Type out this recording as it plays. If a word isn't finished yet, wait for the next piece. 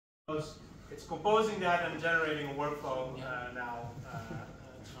It's composing that and generating a workflow now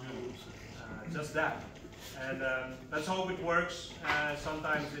to do just that. And let's hope it works.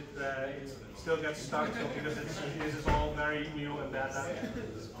 Sometimes it still gets stuck, so because this is all very new and data.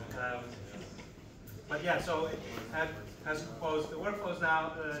 But yeah, so it has composed the workflows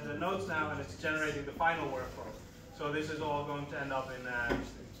now, the nodes now, and it's generating the final workflow. So this is all going to end up in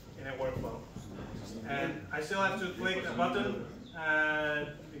a workflow. And I still have to click a button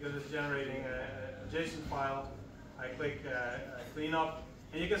because it's generating a JSON file. I click clean up,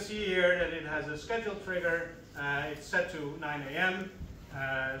 and you can see here that it has a schedule trigger. It's set to 9 a.m.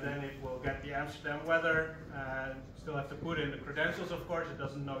 Then it will get the Amsterdam weather. Still have to put in the credentials, of course. It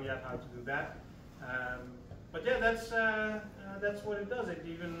doesn't know yet how to do that. But yeah, that's what it does. It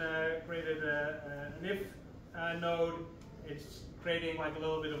even created an if node. It's creating like a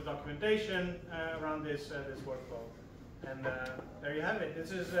little bit of documentation around this workflow. And there you have it.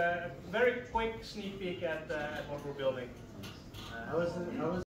 This is a very quick sneak peek at what we're building.